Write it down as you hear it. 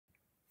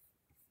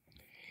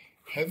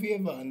Have you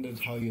ever wondered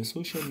how your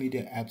social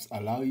media apps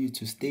allow you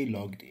to stay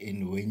logged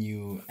in when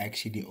you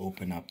actually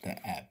open up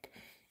the app?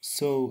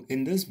 So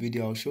in this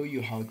video, I'll show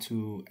you how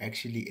to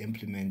actually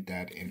implement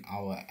that in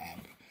our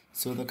app.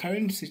 So the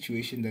current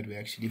situation that we're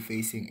actually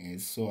facing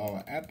is, so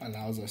our app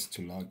allows us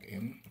to log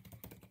in.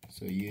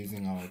 So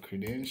using our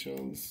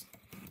credentials,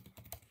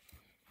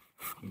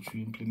 which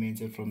we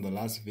implemented from the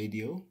last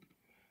video.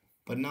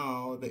 But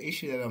now the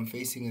issue that I'm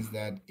facing is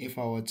that if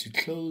I were to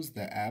close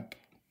the app,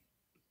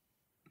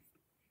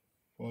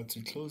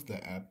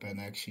 and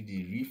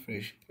actually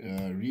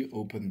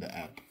reopen the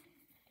app,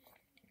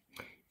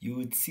 you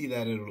would see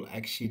that it will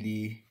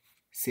actually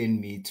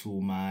send me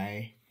to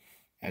my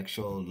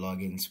actual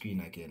login screen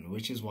again,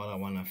 which is what I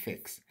want to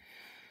fix.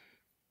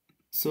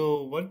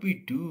 So what we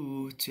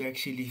do to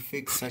actually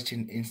fix such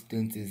an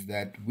instance is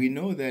that we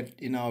know that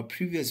in our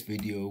previous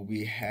video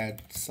we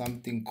had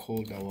something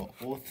called our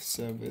auth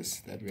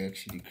service that we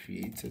actually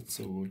created.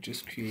 So we'll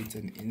just create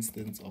an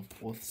instance of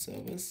auth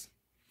service.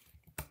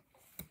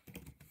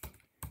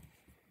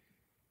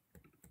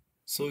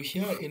 So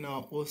here in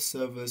our auth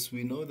service,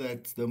 we know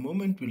that the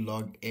moment we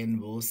log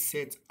in, we'll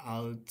set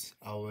out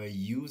our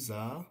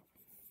user,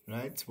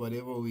 right?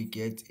 Whatever we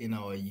get in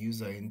our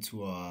user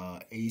into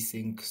our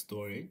async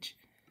storage.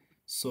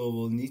 So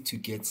we'll need to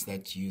get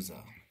that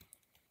user.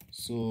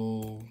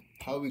 So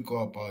how we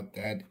go about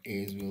that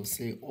is we'll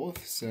say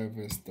auth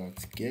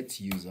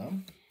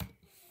service.getUser,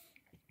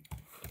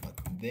 but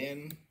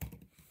then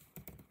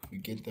we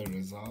get the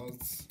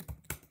results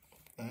of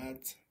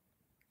that.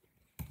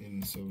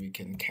 And so we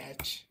can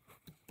catch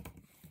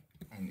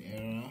an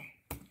error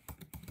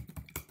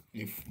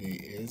if there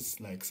is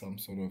like some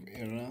sort of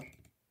error.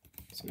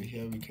 So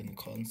here we can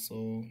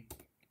console.error,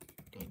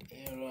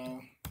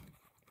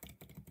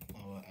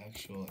 our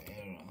actual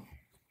error.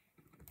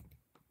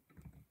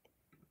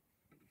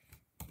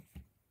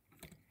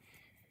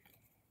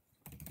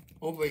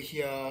 Over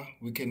here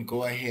we can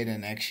go ahead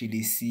and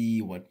actually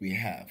see what we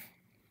have.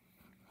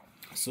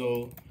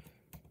 So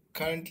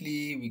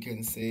currently we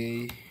can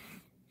say,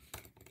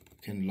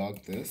 can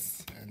log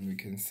this, and we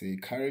can say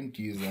current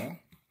user.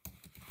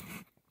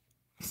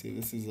 Say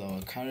this is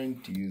our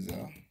current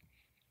user,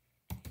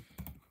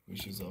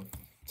 which is of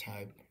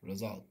type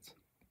result.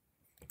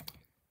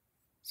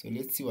 So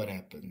let's see what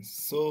happens.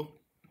 So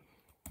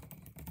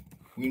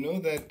we know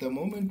that the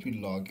moment we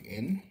log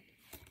in,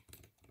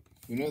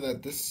 we know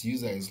that this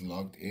user is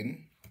logged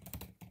in.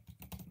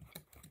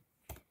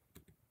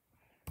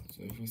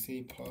 So if we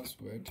say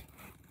password,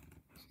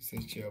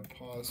 set your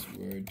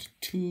password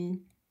 2,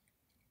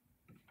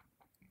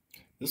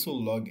 this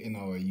will log in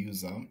our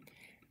user,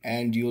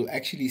 and you'll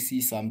actually see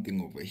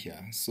something over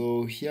here.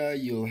 So here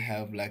you'll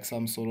have like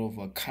some sort of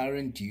a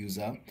current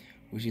user,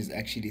 which is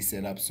actually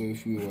set up. So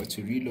if we were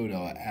to reload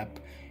our app,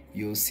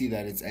 you'll see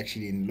that it's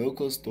actually in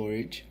local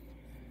storage.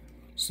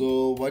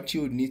 So what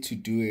you would need to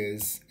do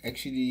is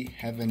actually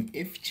have an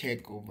if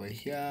check over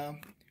here,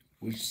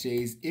 which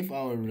says if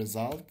our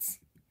results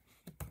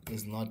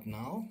is not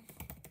null,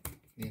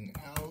 then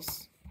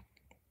else,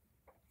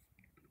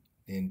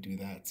 then do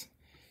that.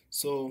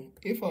 So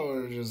if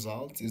our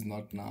result is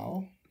not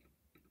null,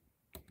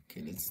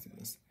 okay, let's do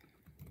this.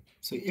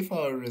 So if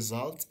our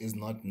result is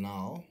not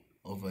null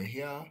over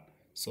here,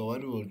 so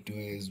what we'll do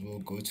is we'll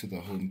go to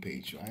the home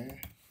page, right?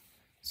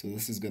 So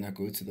this is gonna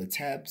go to the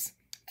tabs,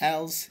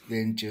 else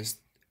then just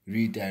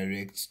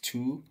redirect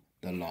to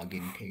the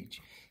login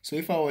page. So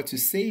if I were to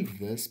save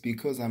this,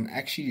 because I'm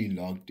actually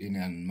logged in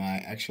and my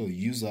actual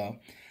user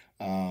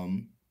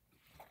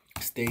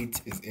state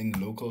is in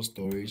local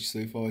storage, so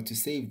if I were to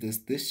save this,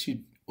 this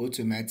should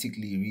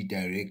automatically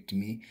redirect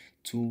me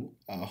to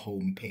a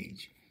home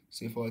page.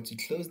 So if I were to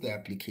close the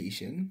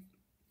application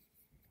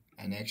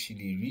and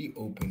actually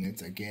reopen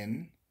it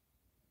again,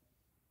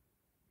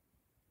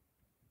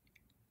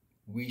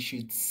 we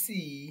should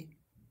see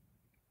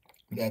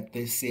that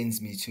this sends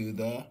me to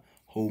the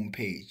home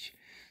page.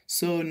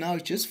 So now,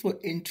 just for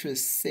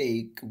interest's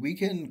sake, we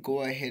can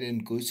go ahead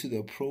and go to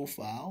the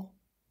profile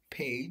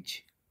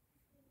page.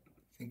 I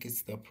think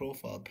it's the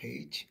profile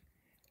page.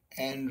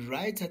 And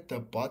right at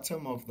the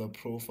bottom of the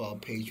profile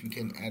page, we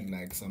can add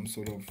like some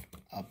sort of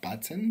a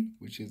button,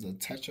 which is a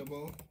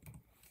touchable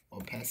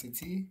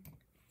opacity.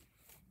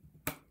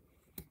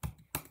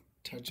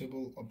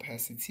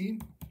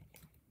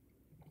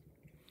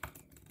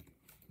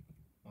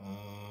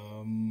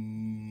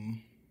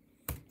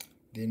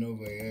 Then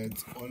over here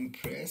it's on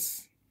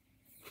press.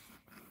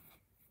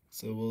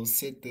 So we'll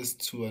set this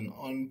to an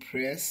on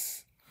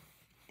press.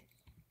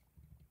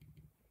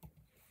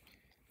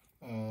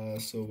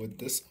 So with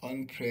this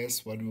on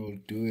press, what we'll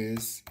do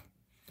is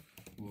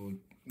we'll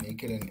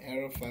make it an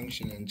arrow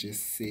function and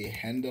just say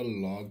handle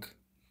log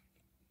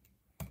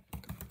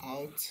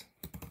out,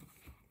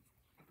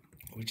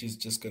 which is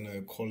just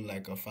gonna call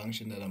like a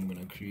function that I'm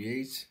gonna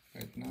create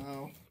right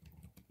now.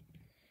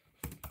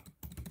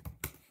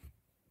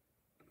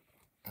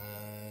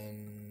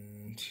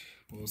 And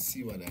we'll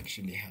see what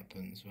actually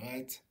happens,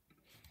 right?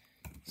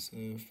 So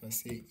if I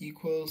say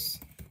equals,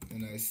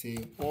 then I say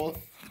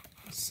auth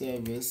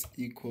service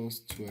equals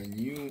to a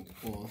new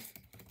auth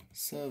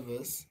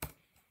service.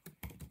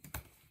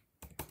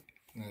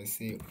 And I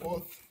say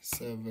auth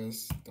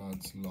service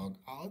dot log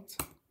out.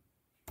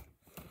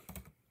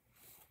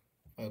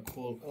 I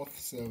call auth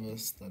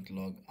service dot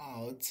log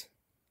out.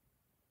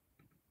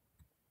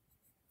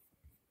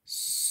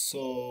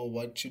 So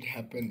what should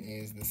happen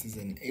is this is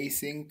an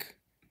async,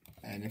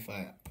 and if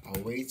I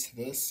await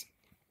this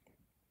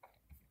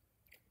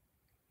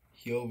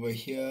here over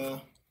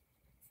here,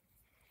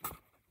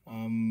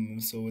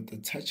 so with the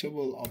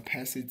touchable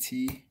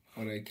opacity,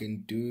 what I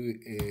can do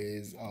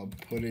is I'll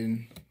put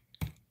in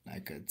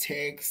like a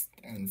text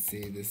and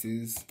say this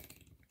is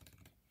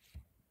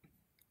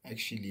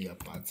actually a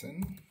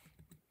button.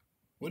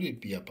 Would it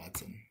be a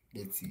button?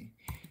 Let's see.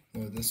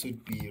 No, this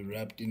would be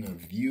wrapped in a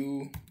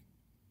view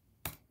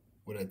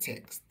with a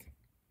text.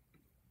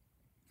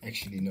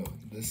 Actually, no,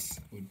 this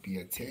would be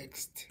a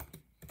text.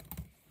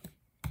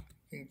 I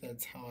think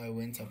that's how I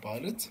went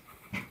about it.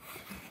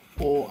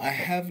 Or I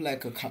have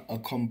like a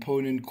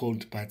component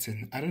called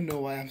button. I don't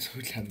know why I'm so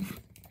clumsy.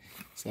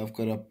 So I've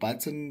got a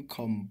button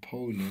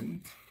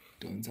component,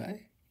 don't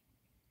I?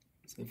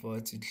 So if I were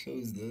to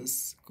close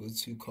this, go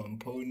to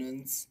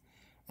components,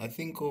 I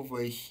think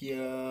over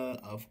here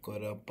I've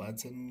got a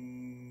button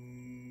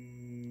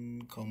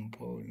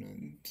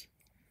component.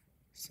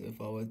 So if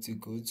I were to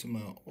go to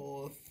my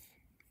auth,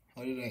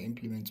 how did I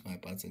implement my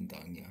button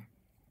down here?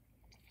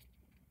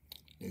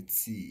 Let's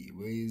see,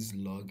 where is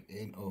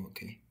login? Oh,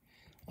 okay.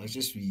 I'll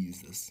just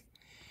reuse this.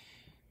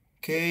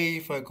 Okay,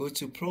 if I go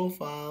to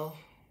profile,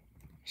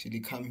 should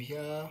it come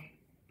here?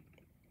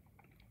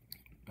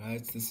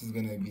 Right, this is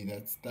gonna be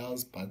that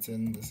styles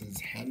button. This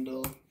is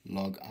handle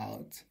log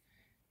out.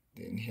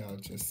 Then here I'll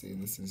just say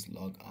this is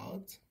log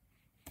out.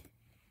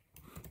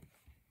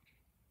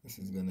 This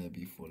is gonna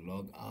be for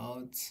log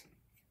out.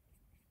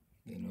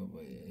 Then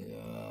over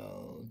here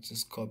I'll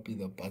just copy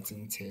the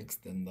button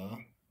text and the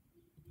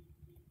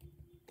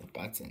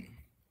button.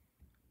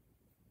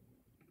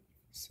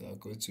 So I'll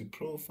go to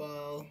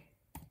profile,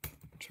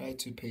 try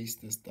to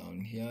paste this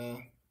down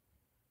here.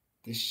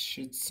 This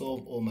should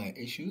solve all my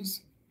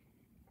issues.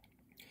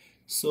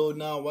 So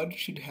now what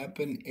should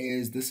happen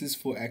is this is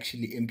for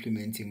actually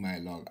implementing my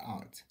log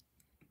out.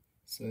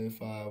 So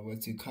if I were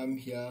to come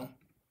here,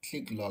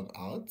 click log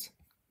out,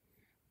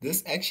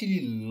 this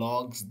actually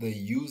logs the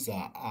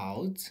user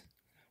out,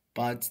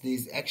 but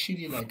there's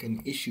actually like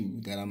an issue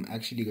that I'm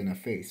actually gonna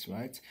face,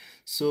 right?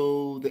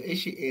 So the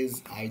issue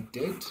is I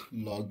did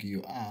log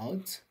you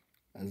out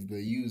as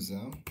the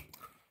user,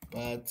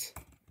 but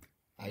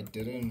I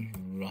didn't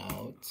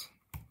route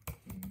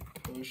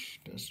push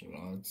this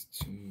route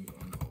to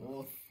an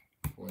auth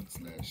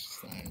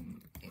 /sign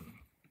in.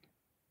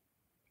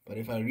 But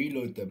if I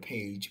reload the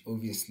page,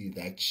 obviously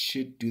that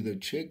should do the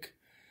trick.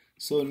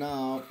 So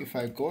now if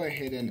I go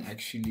ahead and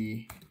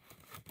actually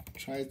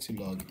try to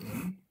log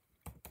in,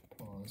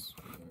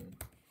 password,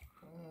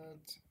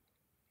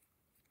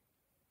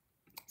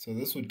 so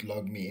this would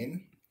log me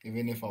in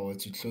even if I were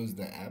to close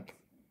the app.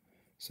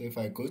 So if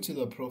I go to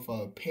the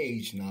profile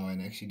page now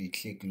and actually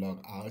click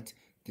log out,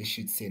 this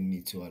should send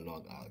me to a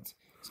log out.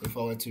 So if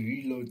I were to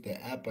reload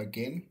the app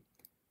again,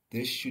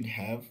 this should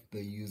have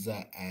the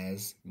user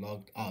as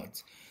logged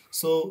out.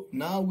 So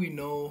now we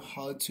know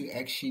how to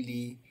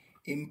actually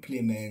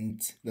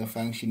implement the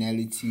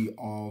functionality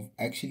of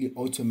actually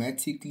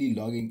automatically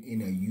logging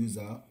in a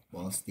user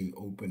whilst they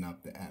open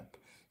up the app.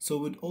 So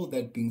with all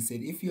that being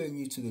said, if you are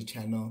new to the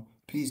channel,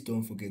 please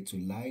don't forget to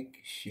like,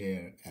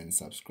 share, and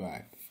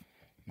subscribe.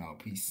 Now,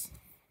 peace.